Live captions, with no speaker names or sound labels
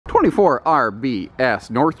24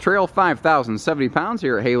 RBS North Trail, 5,070 pounds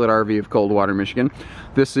here at Heartland RV of Coldwater, Michigan.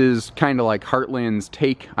 This is kind of like Heartland's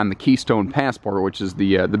take on the Keystone Passport, which is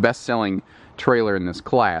the best-selling trailer in this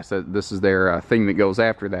class. This is their thing that goes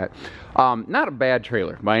after that. Not a bad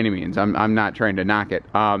trailer by any means. I'm not trying to knock it.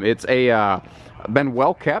 It's been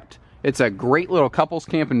well kept. It's a great little couples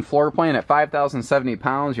camping floor plan. At 5,070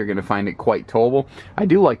 pounds, you're going to find it quite towable. I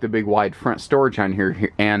do like the big wide front storage on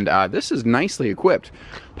here, and this is nicely equipped.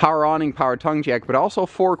 Power awning, power tongue jack, but also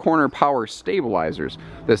 4-corner power stabilizers.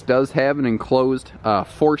 This does have an enclosed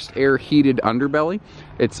forced air heated underbelly.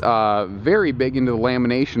 It's very big into the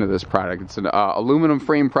lamination of this product. It's an aluminum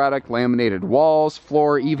frame product, laminated walls,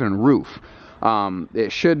 floor, even roof.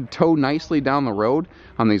 It should tow nicely down the road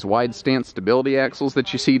on these wide stance stability axles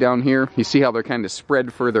that you see down here. You see how they're kind of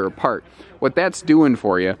spread further apart. What that's doing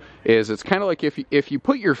for you is it's kind of like if you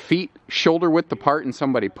put your feet shoulder width apart and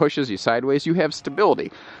somebody pushes you sideways, you have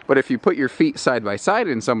stability. But if you put your feet side by side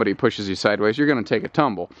and somebody pushes you sideways, you're going to take a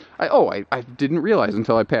tumble. I didn't realize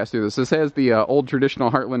until I passed through this. This has the old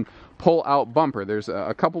traditional Heartland pull-out bumper. There's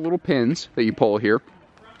a couple little pins that you pull here.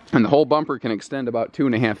 And the whole bumper can extend about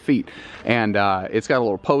 2.5 feet. And it's got a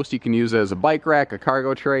little post you can use as a bike rack, a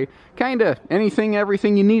cargo tray, kind of anything,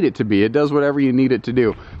 everything you need it to be. It does whatever you need it to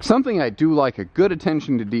do. Something I do like, a good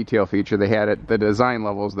attention to detail feature they had at the design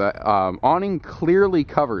levels, that awning clearly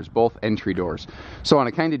covers both entry doors. So on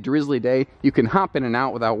a kind of drizzly day, you can hop in and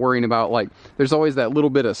out without worrying about, like, there's always that little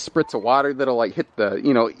bit of spritz of water that'll, like, hit the,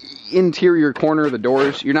 you know, interior corner of the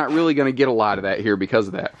doors. You're not really going to get a lot of that here because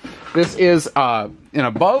of that. This is an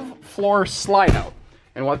above floor slide out,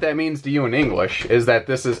 and what that means to you in English is that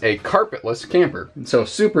this is a carpetless camper, so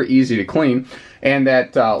super easy to clean. And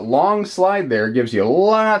that long slide there gives you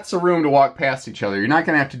lots of room to walk past each other. You're not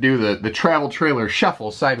going to have to do the travel trailer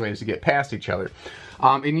shuffle sideways to get past each other.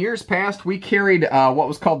 In years past, we carried what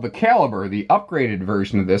was called the Caliber, the upgraded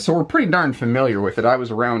version of this, so we're pretty darn familiar with it. I was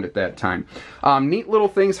around at that time. Neat little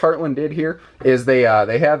things Heartland did here is they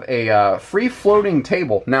have a free-floating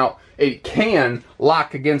table. Now, it can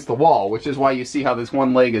lock against the wall, which is why you see how this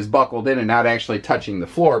one leg is buckled in and not actually touching the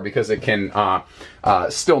floor, because it can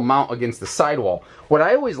still mount against the sidewall. What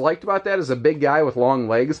I always liked about that as a big guy with long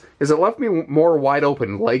legs is it left me more wide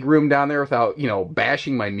open leg room down there without, you know,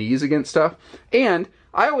 bashing my knees against stuff. And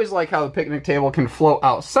I always like how the picnic table can float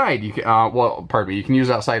outside. You can, well, pardon me, you can use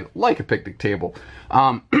it outside like a picnic table.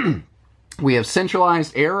 We have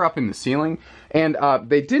centralized air up in the ceiling, and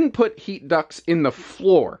they didn't put heat ducts in the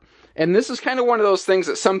floor. And this is kind of one of those things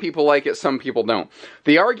that some people like it, some people don't.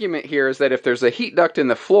 The argument here is that if there's a heat duct in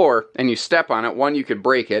the floor and you step on it, one, you could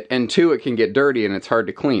break it, and two, it can get dirty and it's hard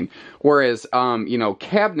to clean. Whereas, you know,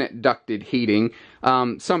 cabinet ducted heating,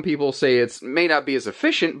 some people say it may not be as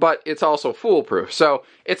efficient, but it's also foolproof. So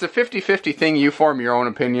it's a 50-50 thing. You form your own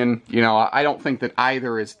opinion. You know, I don't think that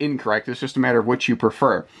either is incorrect. It's just a matter of which you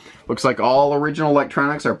prefer. Looks like all original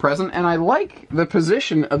electronics are present, and I like the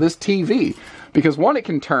position of this TV because, one, it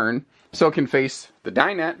can turn, so it can face the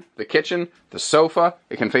dinette, the kitchen, the sofa,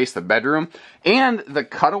 it can face the bedroom, and the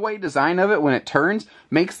cutaway design of it when it turns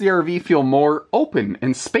makes the RV feel more open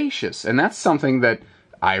and spacious, and that's something that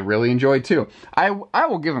I really enjoyed too. I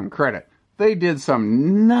will give them credit. They did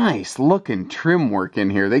some nice looking trim work in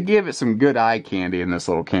here. They gave it some good eye candy in this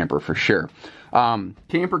little camper for sure.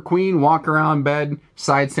 Camper queen, walk around bed,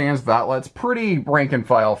 side stands with outlets, pretty rank and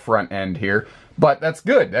file front end here. But that's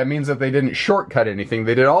good. That means that they didn't shortcut anything.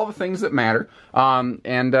 They did all the things that matter.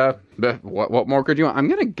 What more could you want? I'm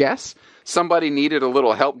going to guess somebody needed a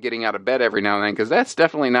little help getting out of bed every now and then, because that's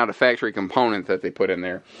definitely not a factory component that they put in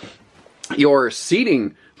there. Your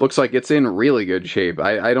seating looks like it's in really good shape.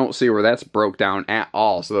 I don't see where that's broke down at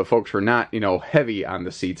all. So the folks were not, you know, heavy on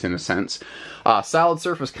the seats in a sense. Solid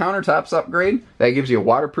surface countertops upgrade. That gives you a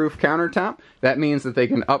waterproof countertop. That means that they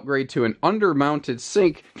can upgrade to an under-mounted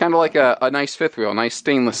sink, kind of like a nice fifth wheel, a nice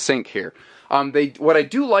stainless sink here. What I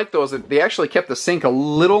do like though is that they actually kept the sink a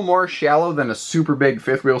little more shallow than a super big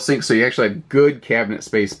fifth wheel sink, so you actually have good cabinet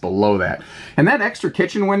space below that. And that extra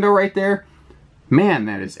kitchen window right there, man,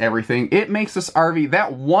 that is everything. It makes this RV,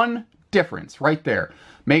 that one difference right there,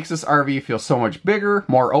 makes this RV feel so much bigger,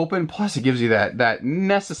 more open, plus it gives you that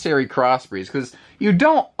necessary cross breeze, because you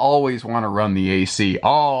don't always want to run the AC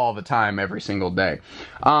all the time every single day.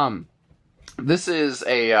 This is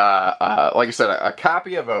a, like I said, a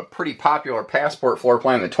copy of a pretty popular Passport floor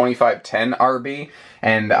plan, the 2510 RB,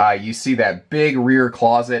 and you see that big rear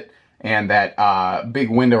closet and that big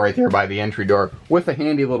window right there by the entry door with a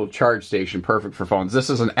handy little charge station, perfect for phones. This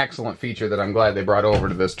is an excellent feature that I'm glad they brought over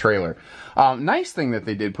to this trailer. Nice thing that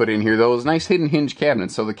they did put in here, though, is nice hidden hinge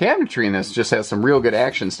cabinets. So the cabinetry in this just has some real good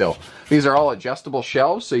action still. These are all adjustable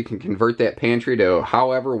shelves, so you can convert that pantry to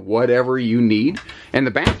however, whatever you need. And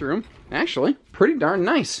the bathroom, actually, pretty darn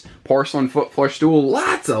nice. Porcelain foot flush stool,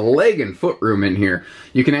 lots of leg and foot room in here.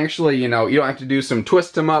 You can actually, you know, you don't have to do some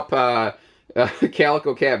twist them up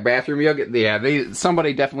calico cat bathroom. You'll get,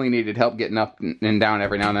 somebody definitely needed help getting up and down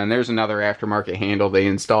every now and then. There's another aftermarket handle they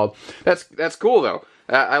installed. That's cool though.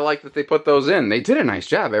 I like that they put those in. They did a nice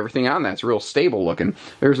job. Everything on that's real stable looking.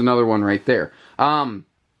 There's another one right there.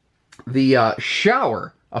 The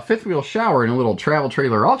shower, a fifth wheel shower in a little travel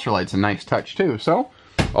trailer ultralite's a nice touch too. So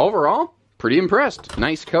overall, pretty impressed.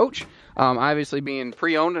 Nice coach. Obviously being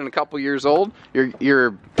pre-owned and a couple years old,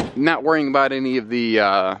 you're not worrying about any of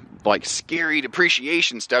the like scary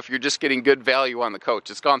depreciation stuff. You're just getting good value on the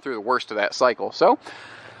coach. It's gone through the worst of that cycle. So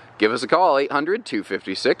give us a call,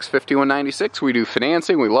 800-256-5196. We do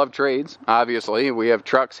financing. We love trades, obviously. We have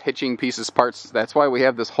trucks, hitching, pieces, parts. That's why we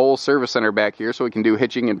have this whole service center back here, so we can do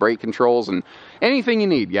hitching and brake controls and anything you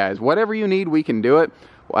need, guys. Whatever you need, we can do it.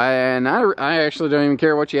 And I actually don't even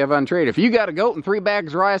care what you have on trade. If you got a goat and 3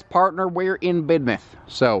 bags of rice, partner, we're in Bidmouth.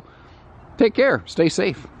 So take care, stay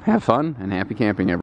safe, have fun, and happy camping, everyone.